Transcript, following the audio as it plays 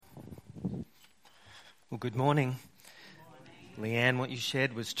Well, good morning. Leanne, what you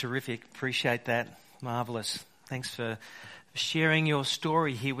shared was terrific. Appreciate that. Marvellous. Thanks for sharing your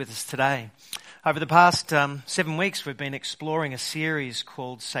story here with us today. Over the past 7 weeks, we've been exploring a series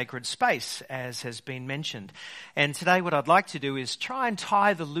called Sacred Space, as has been mentioned. And today what I'd like to do is try and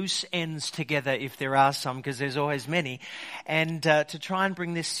tie the loose ends together, if there are some, because there's always many, and to try and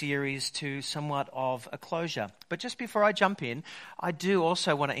bring this series to somewhat of a closure. But just before I jump in, I do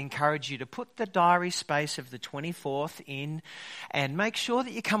also want to encourage you to put the diary space of the 24th in and make sure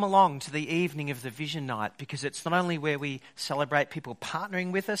that you come along to the evening of the Vision Night, because it's not only where we celebrate people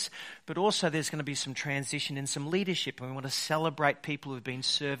partnering with us, but also there's going to be some transition and some leadership, and we want to celebrate people who've been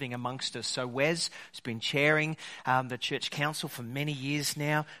serving amongst us. So Wes has been chairing the church council for many years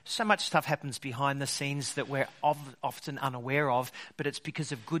now. So much stuff happens behind the scenes that we're often unaware of, but it's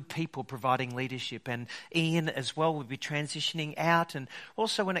because of good people providing leadership. And Ian as well will be transitioning out. And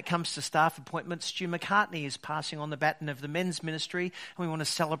also when it comes to staff appointments, Stu McCartney is passing on the baton of the men's ministry, and we want to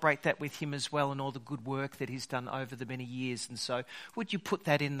celebrate that with him as well and all the good work that he's done over the many years. And so would you put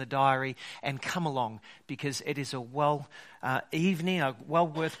that in the diary and come along, because it is a well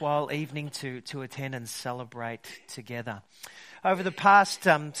worthwhile evening to attend and celebrate together. Over the past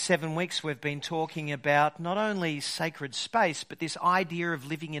 7 weeks, we've been talking about not only sacred space, but this idea of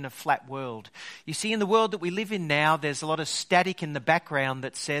living in a flat world. You see, in the world that we live in now, there's a lot of static in the background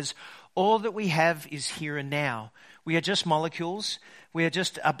that says all that we have is here and now. We are just molecules. We are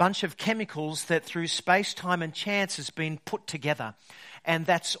just a bunch of chemicals that through space, time and chance has been put together. And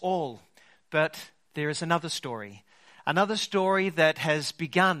that's all. But there is another story that has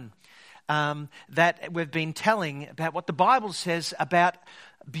begun, that we've been telling about what the Bible says about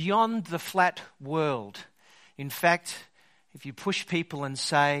beyond the flat world. In fact, if you push people and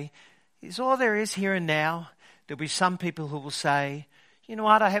say, is all there is here and now, there'll be some people who will say, you know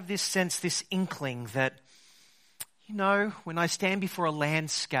what, I have this sense, this inkling that, you know, when I stand before a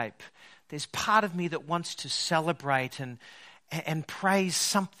landscape, there's part of me that wants to celebrate and praise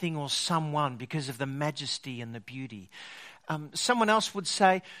something or someone because of the majesty and the beauty. Someone else would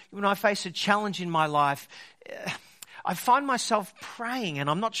say, when I face a challenge in my life, I find myself praying, and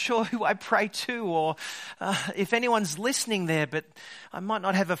I'm not sure who I pray to or if anyone's listening there, but I might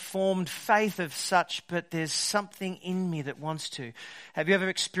not have a formed faith of such, but there's something in me that wants to. Have you ever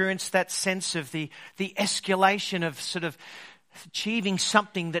experienced that sense of the escalation of sort of achieving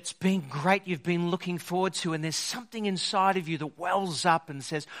something that's been great, you've been looking forward to, and there's something inside of you that wells up and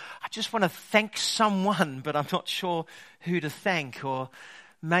says, I just want to thank someone, but I'm not sure who to thank. Or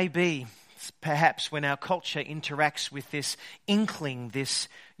maybe, perhaps when our culture interacts with this inkling, this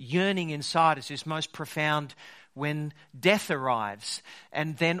yearning inside us is most profound when death arrives.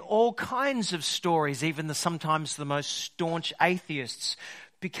 And then all kinds of stories, even sometimes the most staunch atheists,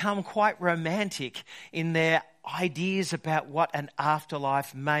 become quite romantic in their ideas about what an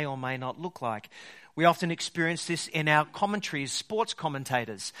afterlife may or may not look like. We often experience this in our commentaries, sports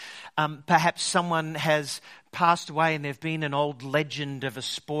commentators. Perhaps someone has passed away and they've been an old legend of a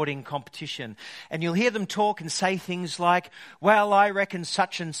sporting competition. And you'll hear them talk and say things like, well, I reckon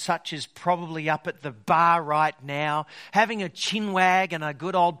such and such is probably up at the bar right now, having a chinwag and a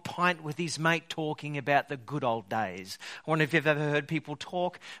good old pint with his mate talking about the good old days. I wonder if you've ever heard people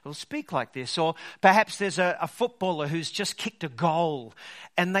talk or speak like this. Or perhaps there's a footballer who's just kicked a goal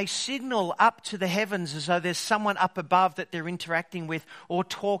and they signal up to the heavens as though there's someone up above that they're interacting with or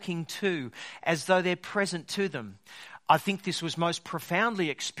talking to, as though they're present to them. I think this was most profoundly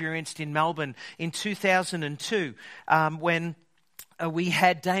experienced in Melbourne in 2002 when we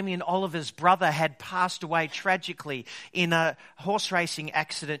had Damien Oliver's brother had passed away tragically in a horse racing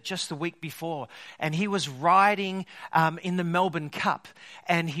accident just the week before. And he was riding in the Melbourne Cup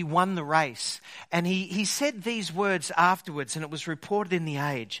and he won the race. And he said these words afterwards, and it was reported in The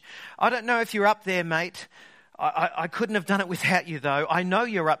Age. I don't know if you're up there, mate. I couldn't have done it without you, though. I know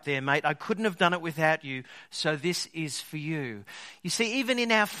you're up there, mate. I couldn't have done it without you. So this is for you. You see, even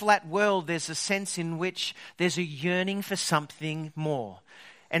in our flat world, there's a sense in which there's a yearning for something more.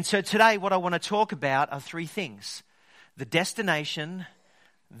 And so today, what I want to talk about are three things: the destination,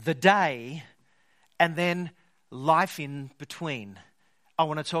 the day, and then life in between. I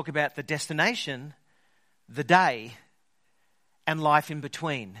want to talk about the destination, the day, and life in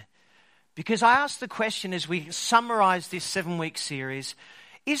between. Because I asked the question as we summarize this 7-week series,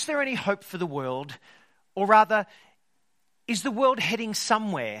 is there any hope for the world? Or rather, is the world heading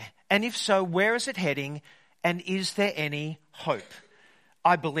somewhere? And if so, where is it heading? And is there any hope?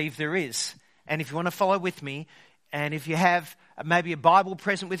 I believe there is. And if you want to follow with me, and if you have maybe a Bible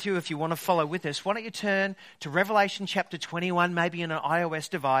present with you if you want to follow with us, why don't you turn to Revelation chapter 21, maybe in an iOS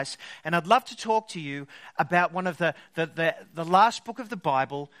device, and I'd love to talk to you about one of the last book of the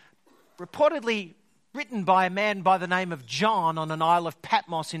Bible, reportedly written by a man by the name of John on an Isle of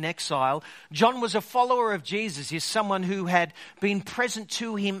Patmos in exile. John was a follower of Jesus. He's someone who had been present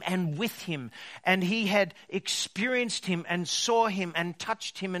to him and with him, and he had experienced him and saw him and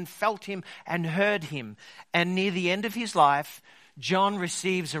touched him and felt him and heard him. And near the end of his life, John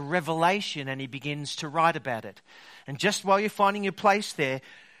receives a revelation and he begins to write about it. And just while you're finding your place there,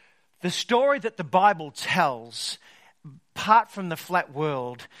 the story that the Bible tells, apart from the flat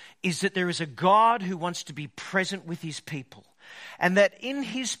world, is that there is a God who wants to be present with his people. And that in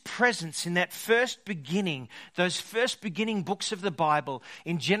his presence, in that first beginning, those first beginning books of the Bible,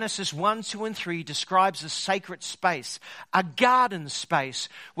 in Genesis 1, 2, and 3, describes a sacred space, a garden space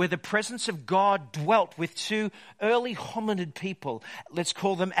where the presence of God dwelt with two early hominid people. Let's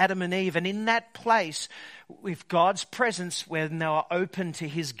call them Adam and Eve. And in that place, with God's presence, when they were open to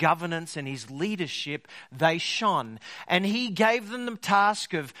his governance and his leadership, they shone. And he gave them the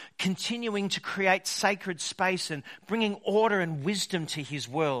task of continuing to create sacred space and bringing order and wisdom to his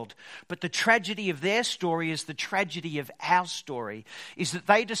world. But the tragedy of their story is the tragedy of our story, is that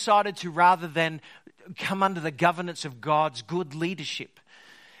they decided to, rather than come under the governance of God's good leadership,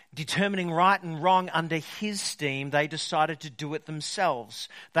 determining right and wrong under his steam, they decided to do it themselves.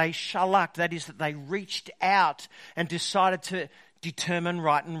 They shalaked, that is, that they reached out and decided to determine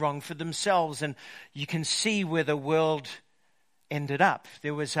right and wrong for themselves. And you can see where the world ended up.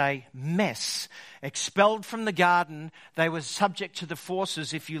 There was a mess. Expelled from the garden, they were subject to the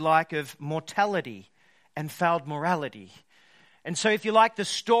forces, if you like, of mortality and foul morality. And so if you like, the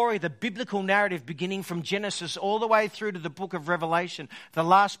story, the biblical narrative beginning from Genesis all the way through to the book of Revelation, the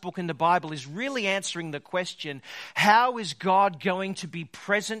last book in the Bible, is really answering the question, how is God going to be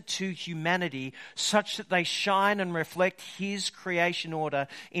present to humanity such that they shine and reflect his creation order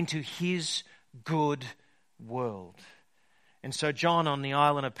into his good world? And so John on the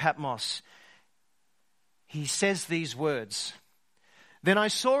island of Patmos, he says these words, "Then I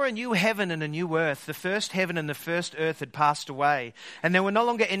saw a new heaven and a new earth. The first heaven and the first earth had passed away, and there were no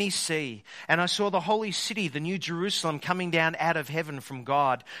longer any sea. And I saw the holy city, the new Jerusalem, coming down out of heaven from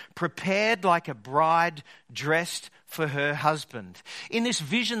God, prepared like a bride dressed for her husband." In this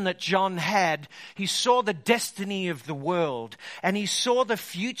vision that John had, he saw the destiny of the world, and he saw the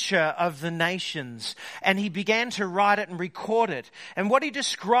future of the nations, and he began to write it and record it. And what he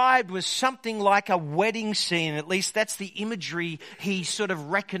described was something like a wedding scene. At least that's the imagery he sort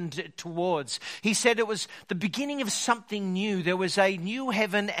of reckoned it towards. He said it was the beginning of something new. There was a new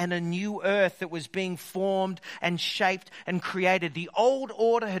heaven and a new earth that was being formed and shaped and created. The old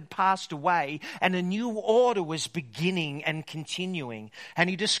order had passed away, and a new order was beginning and continuing. And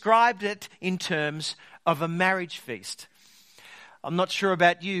he described it in terms of a marriage feast. I'm not sure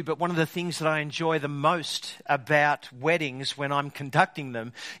about you, but one of the things that I enjoy the most about weddings when I'm conducting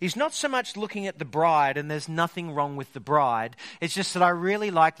them is not so much looking at the bride, and there's nothing wrong with the bride. It's just that I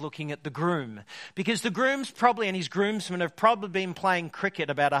really like looking at the groom, because the groom's probably, and his groomsmen have probably been playing cricket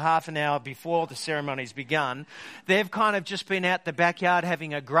about a half an hour before the ceremony's begun. They've kind of just been out the backyard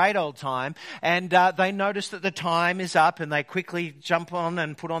having a great old time, and they notice that the time is up, and they quickly jump on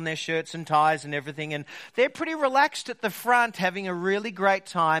and put on their shirts and ties and everything, and they're pretty relaxed at the front having a really great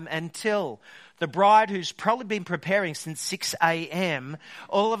time until the bride, who's probably been preparing since 6 a.m.,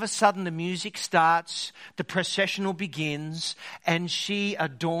 all of a sudden the music starts, the processional begins, and she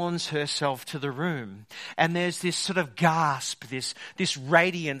adorns herself to the room. And there's this sort of gasp, this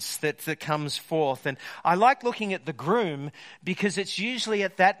radiance that comes forth. And I like looking at the groom because it's usually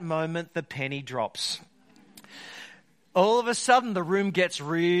at that moment the penny drops. All of a sudden, the room gets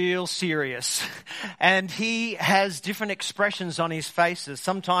real serious, and he has different expressions on his faces.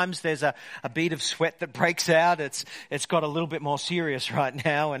 Sometimes there's a bead of sweat that breaks out. It's got a little bit more serious right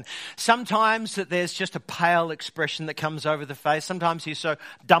now. And sometimes there's just a pale expression that comes over the face. Sometimes he's so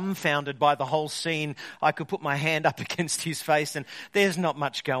dumbfounded by the whole scene, I could put my hand up against his face and there's not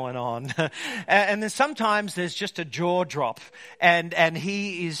much going on. And then sometimes there's just a jaw drop, and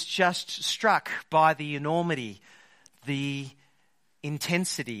he is just struck by the enormity, the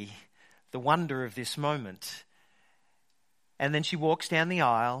intensity, the wonder of this moment. And then she walks down the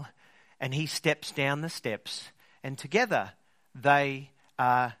aisle and he steps down the steps, and together they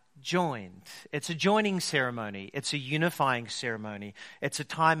are joined. It's a joining ceremony. It's a unifying ceremony. It's a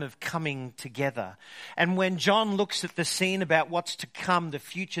time of coming together. And when John looks at the scene about what's to come, the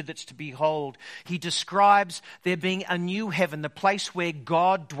future that's to behold, he describes there being a new heaven, the place where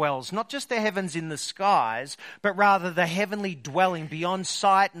God dwells. Not just the heavens in the skies, but rather the heavenly dwelling beyond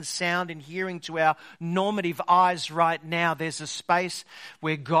sight and sound and hearing to our normative eyes right now. There's a space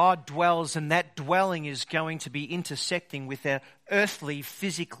where God dwells, and that dwelling is going to be intersecting with our earthly,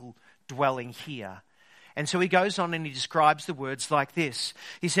 physical dwelling here. And so he goes on and he describes the words like this.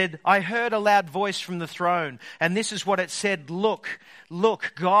 He said, I heard a loud voice from the throne, and this is what it said, look,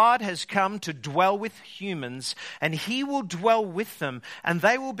 God has come to dwell with humans, and he will dwell with them, and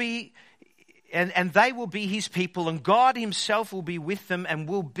they will be his people, and God himself will be with them and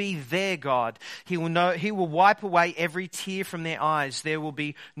will be their God. He will wipe away every tear from their eyes. There will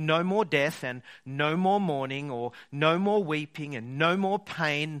be no more death and no more mourning or no more weeping and no more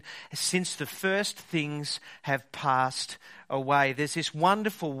pain, since the first things have passed away. There's this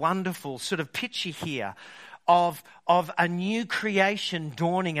wonderful, wonderful sort of picture here of a new creation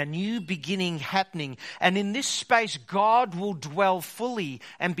dawning, a new beginning happening. And in this space, God will dwell fully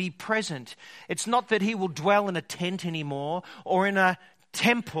and be present. It's not that he will dwell in a tent anymore or in a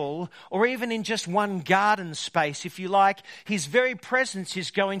temple or even in just one garden space, if you like. His very presence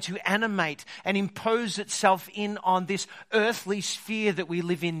is going to animate and impose itself in on this earthly sphere that we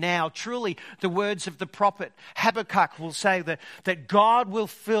live in now. Truly, the words of the prophet Habakkuk will say that God will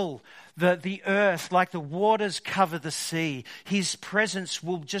fill the earth like the waters cover the sea. His presence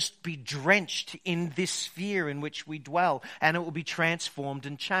will just be drenched in this sphere in which we dwell, and it will be transformed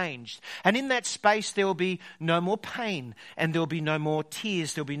and changed. And in that space there will be no more pain, and there will be no more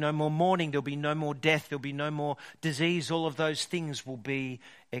tears, there will be no more mourning, there will be no more death, there will be no more disease. All of those things will be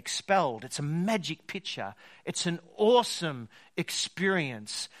expelled. It's a magic picture. It's an awesome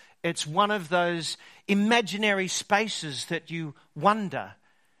experience. It's one of those imaginary spaces that you wonder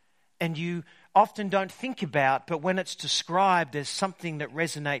and you often don't think about, but when it's described, there's something that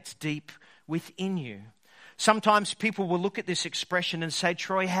resonates deep within you. Sometimes people will look at this expression and say,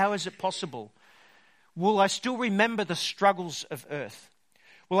 Troy, how is it possible? Will I still remember the struggles of earth?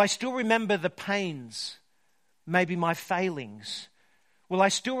 Will I still remember the pains, maybe my failings? Will I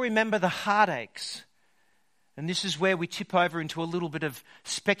still remember the heartaches? And this is where we tip over into a little bit of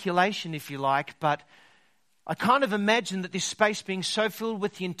speculation, if you like, but I kind of imagine that this space being so filled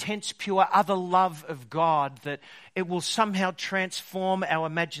with the intense, pure, other love of God that it will somehow transform our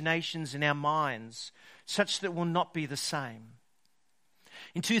imaginations and our minds such that it will not be the same.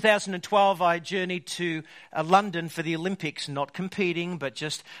 In 2012, I journeyed to London for the Olympics, not competing, but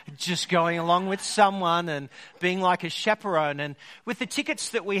just going along with someone and being like a chaperone. And with the tickets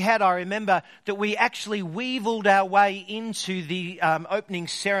that we had, I remember that we actually weaseled our way into the opening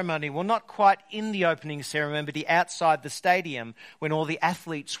ceremony. Well, not quite in the opening ceremony, but outside the stadium when all the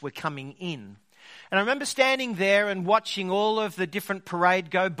athletes were coming in. And I remember standing there and watching all of the different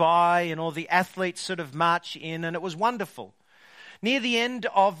parade go by and all the athletes sort of march in, and it was wonderful. Near the end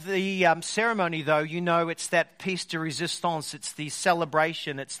of the ceremony, though, you know, it's that piece de resistance, it's the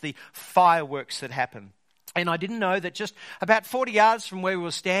celebration, it's the fireworks that happen. And I didn't know that just about 40 yards from where we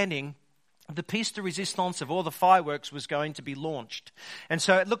were standing, the piece de resistance of all the fireworks was going to be launched. And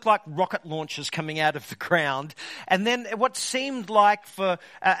so it looked like rocket launchers coming out of the ground. And then what seemed like for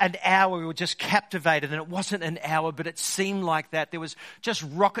an hour, we were just captivated. And it wasn't an hour, but it seemed like that. There was just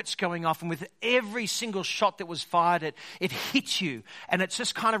rockets going off. And with every single shot that was fired, it hit you. And it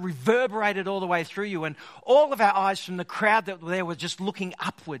just kind of reverberated all the way through you. And all of our eyes from the crowd that were there were just looking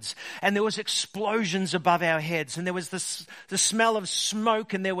upwards. And there was explosions above our heads. And there was the smell of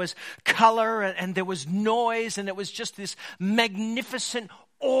smoke, and there was color, and there was noise, and it was just this magnificent,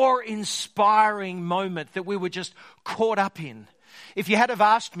 awe-inspiring moment that we were just caught up in. If you had have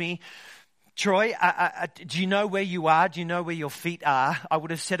asked me, Troy, do you know where you are? Do you know where your feet are? I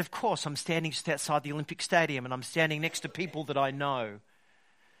would have said, of course, I'm standing just outside the Olympic Stadium, and I'm standing next to people that I know.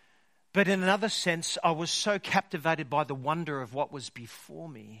 But in another sense, I was so captivated by the wonder of what was before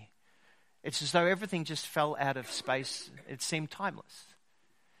me. It's as though everything just fell out of space. It seemed timeless.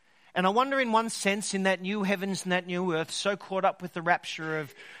 And I wonder, in one sense, in that new heavens and that new earth, so caught up with the rapture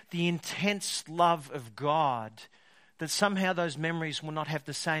of the intense love of God, that somehow those memories will not have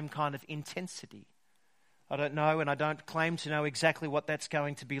the same kind of intensity. I don't know, and I don't claim to know exactly what that's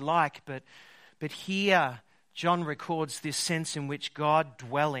going to be like, but here John records this sense in which God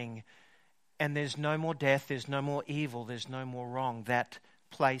dwelling, and there's no more death, there's no more evil, there's no more wrong. That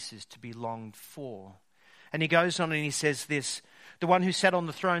place is to be longed for. And he goes on and he says this, The one who sat on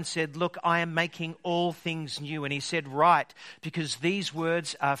the throne said, "Look, I am making all things new." And he said, "Right, because these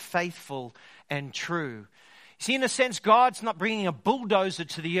words are faithful and true." See, in a sense, God's not bringing a bulldozer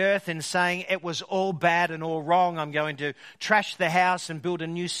to the earth and saying it was all bad and all wrong. I'm going to trash the house and build a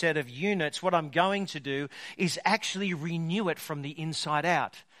new set of units. What I'm going to do is actually renew it from the inside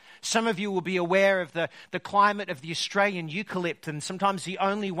out. Some of you will be aware of the climate of the Australian eucalypt, and sometimes the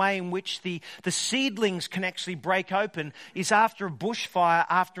only way in which the seedlings can actually break open is after a bushfire,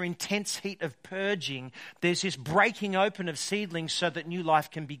 after intense heat of purging. There's this breaking open of seedlings so that new life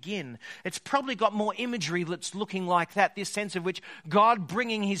can begin. It's probably got more imagery that's looking like that, this sense of which God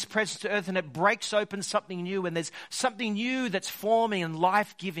bringing his presence to earth and it breaks open something new, and there's something new that's forming and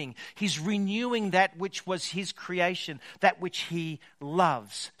life-giving. He's renewing that which was his creation, that which he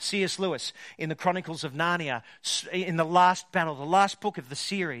loves. C.S. Lewis, in the Chronicles of Narnia, in the last battle, the last book of the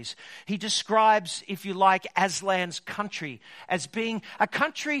series, he describes, if you like, Aslan's country as being a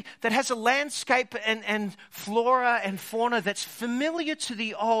country that has a landscape and flora and fauna that's familiar to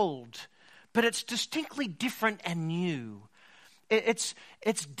the old, but it's distinctly different and new. It's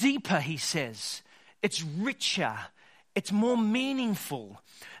deeper, he says. It's richer. It's more meaningful.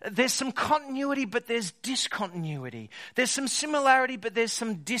 There's some continuity, but there's discontinuity. There's some similarity, but there's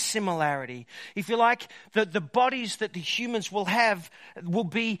some dissimilarity. If you like, the bodies that the humans will have will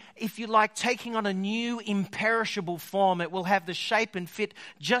be, if you like, taking on a new imperishable form. It will have the shape and fit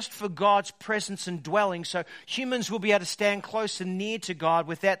just for God's presence and dwelling. So humans will be able to stand close and near to God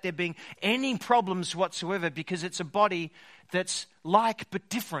without there being any problems whatsoever, because it's a body that's like but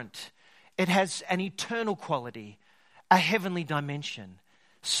different. It has an eternal quality, a heavenly dimension,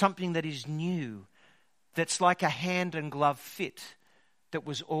 something that is new, that's like a hand and glove fit that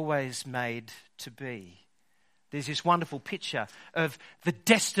was always made to be. There's this wonderful picture of the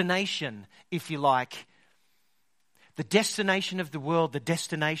destination, if you like, the destination of the world, the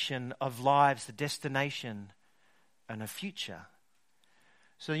destination of lives, the destination and a future.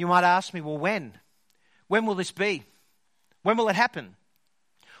 So you might ask me, well, when? When will this be? When will it happen?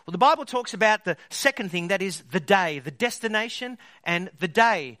 Well, the Bible talks about the second thing, that is the day, the destination and the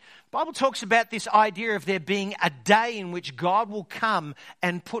day. The Bible talks about this idea of there being a day in which God will come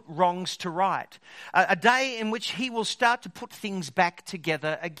and put wrongs to right. A day in which he will start to put things back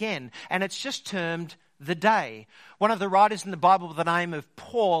together again. And it's just termed the day. One of the writers in the Bible by the name of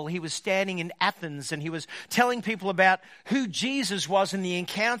Paul, he was standing in Athens and he was telling people about who Jesus was and the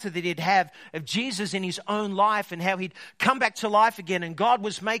encounter that he'd have of Jesus in his own life and how he'd come back to life again, and God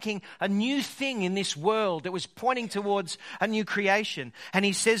was making a new thing in this world that was pointing towards a new creation. And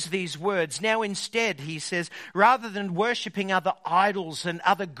he says these words, "Now instead," he says, "rather than worshipping other idols and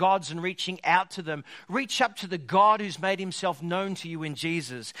other gods and reaching out to them, reach up to the God who's made himself known to you in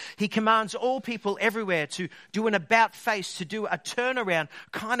Jesus. He commands all people everywhere to do an about face, to do a turnaround,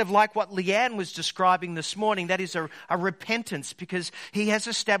 kind of like what Leanne was describing this morning. That is a repentance, because he has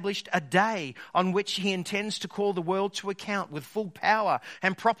established a day on which he intends to call the world to account with full power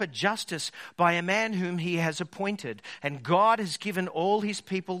and proper justice by a man whom he has appointed. And God has given all his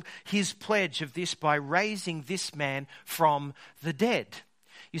people his pledge of this by raising this man from the dead."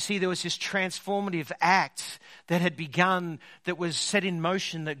 You see, there was this transformative act that had begun, that was set in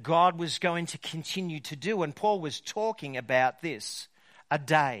motion, that God was going to continue to do. And Paul was talking about this, a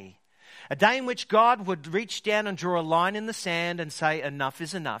day in which God would reach down and draw a line in the sand and say, enough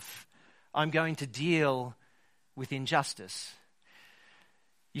is enough. I'm going to deal with injustice.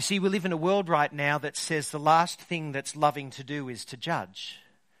 You see, we live in a world right now that says the last thing that's loving to do is to judge.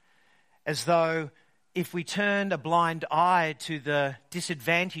 As though if we turned a blind eye to the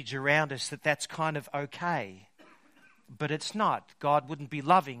disadvantage around us, that's kind of okay. But it's not. God wouldn't be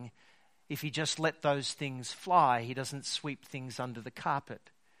loving if he just let those things fly. He doesn't sweep things under the carpet.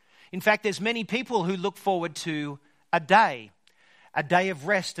 In fact, there's many people who look forward to a day of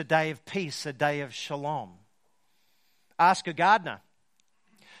rest, a day of peace, a day of shalom. Ask a gardener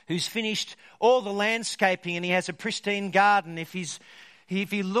who's finished all the landscaping and he has a pristine garden. If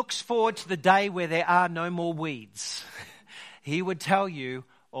he looks forward to the day where there are no more weeds, he would tell you,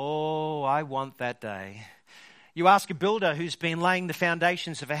 oh, I want that day. You ask a builder who's been laying the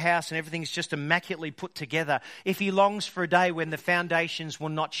foundations of a house and everything's just immaculately put together, if he longs for a day when the foundations will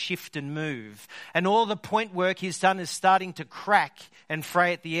not shift and move, and all the point work he's done is starting to crack and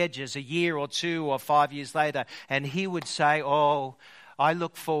fray at the edges a year or 2 or 5 years later, and he would say, oh, I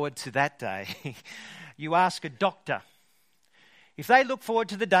look forward to that day. You ask a doctor, if they look forward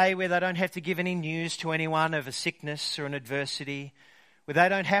to the day where they don't have to give any news to anyone of a sickness or an adversity, where they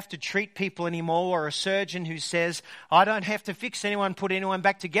don't have to treat people anymore, or a surgeon who says, I don't have to fix anyone, put anyone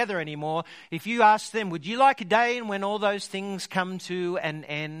back together anymore. If you ask them, would you like a day when all those things come to an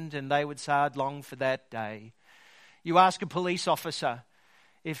end? And they would say, I'd long for that day. You ask a police officer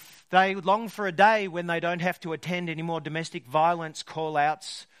if they long for a day when they don't have to attend any more domestic violence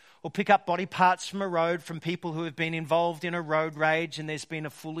call-outs, or pick up body parts from a road from people who have been involved in a road rage and there's been a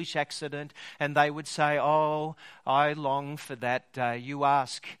foolish accident, and they would say, oh, I long for that day. You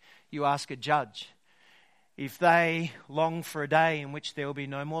ask a judge if they long for a day in which there will be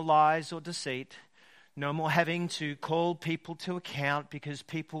no more lies or deceit, no more having to call people to account because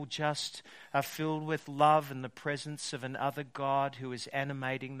people just are filled with love and the presence of another God who is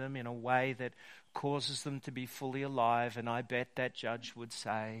animating them in a way that causes them to be fully alive. And I bet that judge would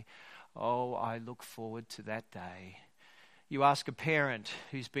say, oh, I look forward to that day. You ask a parent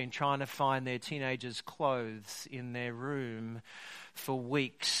who's been trying to find their teenager's clothes in their room for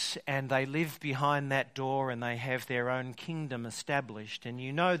weeks, and they live behind that door and they have their own kingdom established, and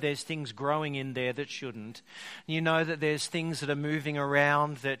you know there's things growing in there that shouldn't. You know that there's things that are moving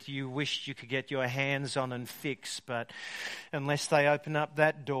around that you wished you could get your hands on and fix, but unless they open up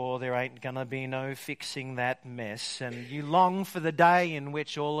that door, there ain't going to be no fixing that mess. And you long for the day in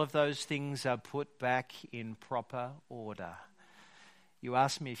which all of those things are put back in proper order. You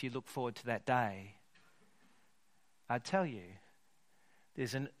ask me if you look forward to that day. I tell you,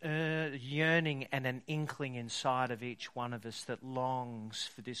 there's an yearning and an inkling inside of each one of us that longs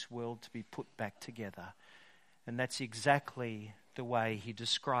for this world to be put back together. And that's exactly the way he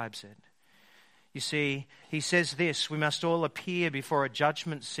describes it. You see, he says this, we must all appear before a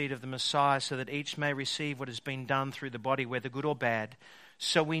judgment seat of the Messiah so that each may receive what has been done through the body, whether good or bad.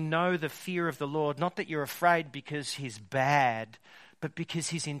 So we know the fear of the Lord, not that you're afraid because he's bad, but because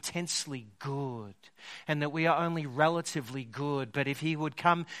he's intensely good, and that we are only relatively good. But if he would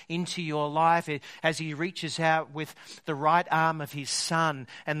come into your life as he reaches out with the right arm of his Son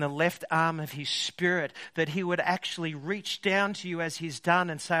and the left arm of his Spirit, that he would actually reach down to you as he's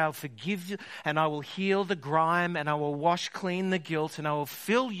done and say, I'll forgive you, and I will heal the grime, and I will wash clean the guilt, and I will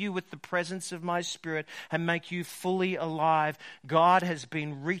fill you with the presence of my Spirit and make you fully alive. God has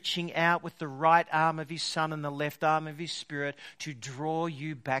been reaching out with the right arm of his Son and the left arm of his Spirit to draw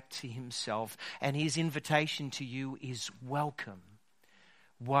you back to himself. And his invitation to you is welcome.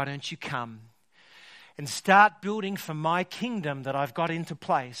 Why don't you come and start building for my kingdom that I've got into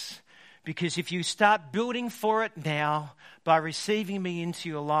place? Because if you start building for it now by receiving me into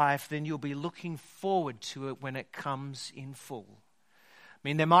your life, then you'll be looking forward to it when it comes in full. I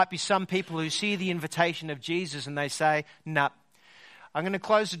mean, there might be some people who see the invitation of Jesus and they say, nah, I'm going to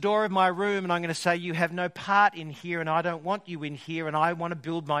close the door of my room and I'm going to say, you have no part in here and I don't want you in here and I want to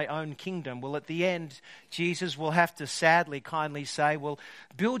build my own kingdom. Well, at the end, Jesus will have to sadly, kindly say, well,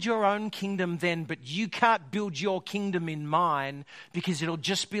 build your own kingdom then, but you can't build your kingdom in mine because it'll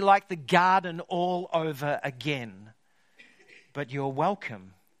just be like the garden all over again. But you're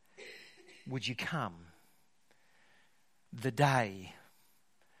welcome. Would you come? The day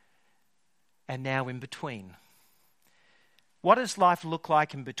and now in between. What does life look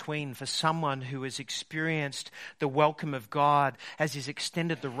like in between for someone who has experienced the welcome of God as he's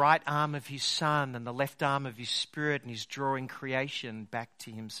extended the right arm of his Son and the left arm of his Spirit and he's drawing creation back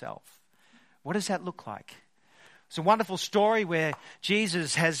to himself? What does that look like? It's a wonderful story where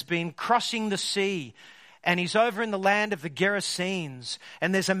Jesus has been crossing the sea and he's over in the land of the Gerasenes,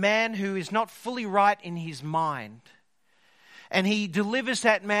 and there's a man who is not fully right in his mind. And he delivers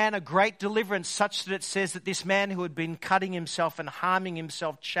that man a great deliverance, such that it says that this man who had been cutting himself and harming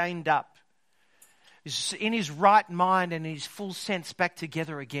himself, chained up, is in his right mind and in his full sense back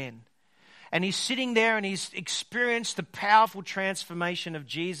together again. And he's sitting there and he's experienced the powerful transformation of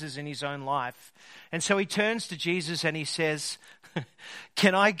Jesus in his own life. And so he turns to Jesus and he says,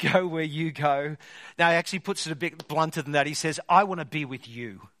 can I go where you go? Now he actually puts it a bit blunter than that. He says, I want to be with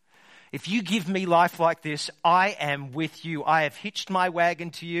you. If you give me life like this, I am with you. I have hitched my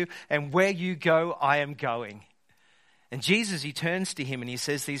wagon to you, and where you go, I am going. And Jesus, he turns to him and he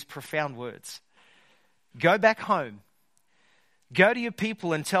says these profound words. Go back home. Go to your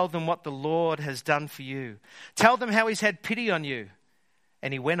people and tell them what the Lord has done for you. Tell them how he's had pity on you.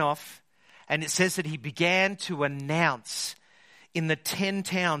 And he went off, and it says that he began to announce in the 10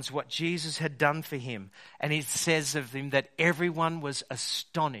 towns what Jesus had done for him. And it says of him that everyone was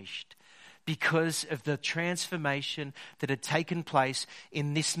astonished because of the transformation that had taken place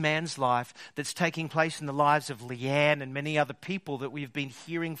in this man's life, that's taking place in the lives of Leanne and many other people that we've been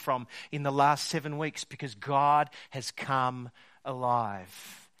hearing from in the last 7 weeks, because God has come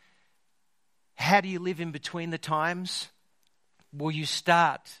alive. How do you live in between the times? Will you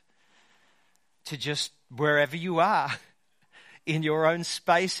start to just, wherever you are, in your own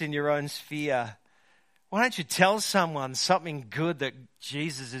space, in your own sphere, why don't you tell someone something good that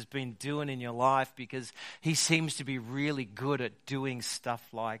Jesus has been doing in your life, because he seems to be really good at doing stuff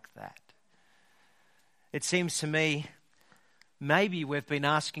like that. It seems to me maybe we've been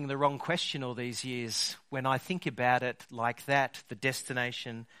asking the wrong question all these years when I think about it like that, the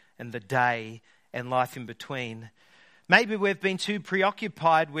destination and the day and life in between. Maybe we've been too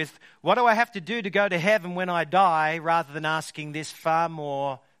preoccupied with what do I have to do to go to heaven when I die, rather than asking this far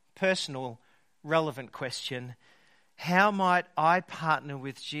more personal, relevant question: how might I partner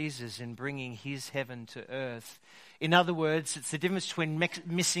with Jesus in bringing his heaven to earth? In other words, it's the difference between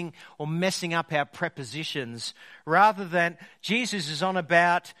missing or messing up our prepositions. Rather than Jesus is on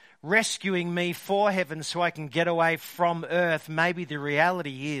about rescuing me for heaven so I can get away from earth, maybe the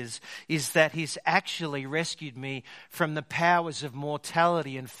reality is that he's actually rescued me from the powers of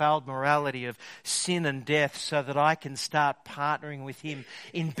mortality and failed morality, of sin and death, so that I can start partnering with him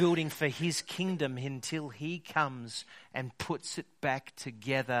in building for his kingdom until he comes and puts it back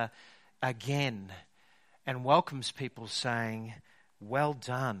together again and welcomes people saying, "Well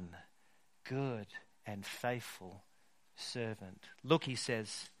done, good and faithful servant." Look, he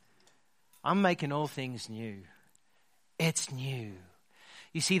says, I'm making all things new. It's new.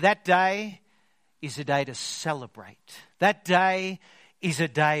 You see, that day is a day to celebrate. That day is a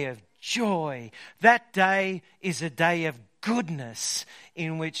day of joy. That day is a day of goodness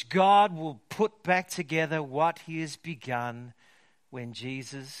in which God will put back together what he has begun when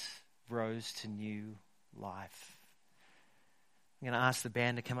Jesus rose to new life. I'm going to ask the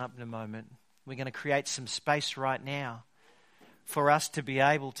band to come up in a moment. We're going to create some space right now for us to be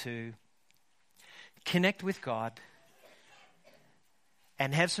able to connect with God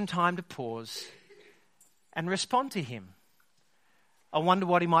and have some time to pause and respond to him. I wonder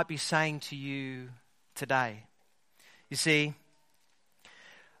what he might be saying to you today. You see,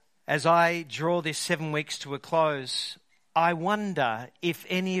 as I draw this 7 weeks to a close, I wonder if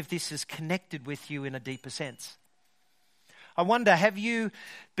any of this is connected with you in a deeper sense. I wonder, have you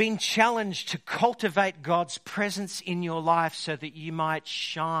been challenged to cultivate God's presence in your life so that you might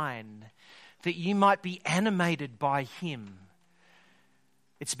shine, that you might be animated by him?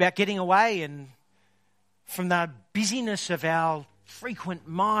 It's about getting away and from the busyness of our frequent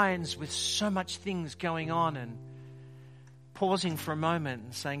minds with so much things going on, and pausing for a moment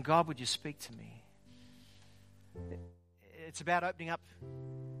and saying, "God, would you speak to me?" It's about opening up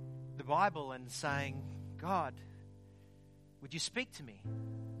the Bible and saying, "God, would you speak to me?"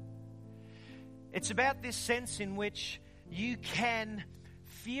 It's about this sense in which you can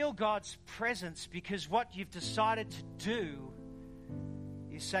feel God's presence, because what you've decided to do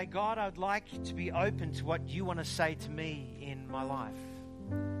is say, "God, I'd like to be open to what you want to say to me in my life."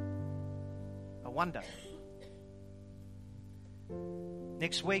 I wonder.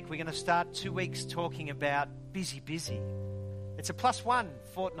 Next week, we're going to start 2 weeks talking about busy. It's a +1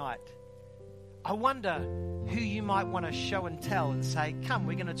 fortnight. I wonder who you might want to show and tell and say, "Come,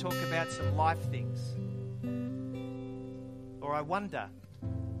 we're going to talk about some life things." Or I wonder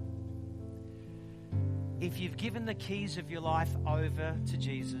if you've given the keys of your life over to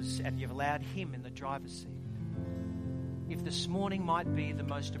Jesus and you've allowed him in the driver's seat, if this morning might be the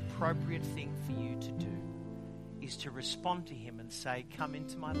most appropriate thing for you to do, is to respond to him and say, "Come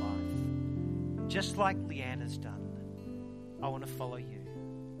into my life, just like Leanne has done. I want to follow you."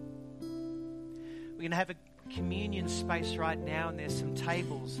 We're going to have a communion space right now, and there's some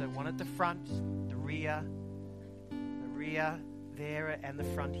tables, that one at the front, the rear there, and the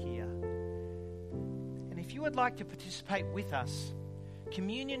front here. And if you would like to participate with us,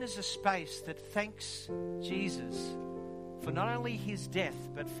 communion is a space that thanks Jesus for not only his death,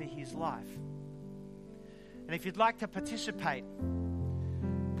 but for his life. And if you'd like to participate,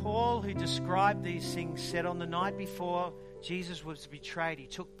 Paul, who described these things, said on the night before Jesus was betrayed, he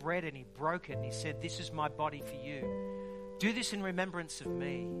took bread and he broke it and he said, "This is my body for you. Do this in remembrance of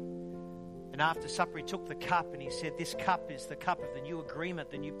me." And after supper, he took the cup and he said, "This cup is the cup of the new agreement,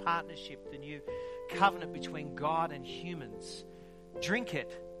 the new partnership, the new covenant between God and humans. Drink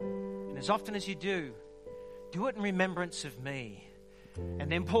it. And as often as you do it in remembrance of me."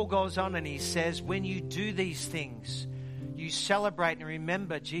 And then Paul goes on and he says, when you do these things, you celebrate and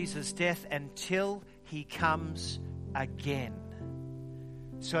remember Jesus' death until he comes again.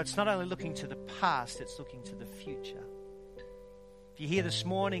 So it's not only looking to the past, it's looking to the future. If you're here this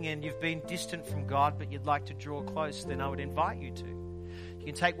morning and you've been distant from God, but you'd like to draw close, then I would invite you to. You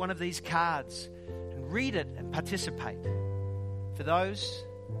can take one of these cards and read it and participate. For those,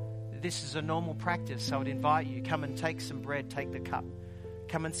 this is a normal practice, I would invite you, come and take some bread, take the cup.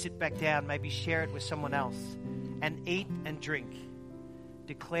 Come and sit back down, maybe share it with someone else, and eat and drink,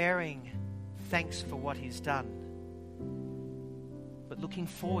 declaring thanks for what He's done, but looking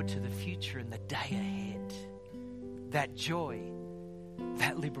forward to the future and the day ahead. That joy,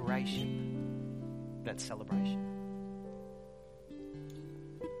 that liberation, that celebration.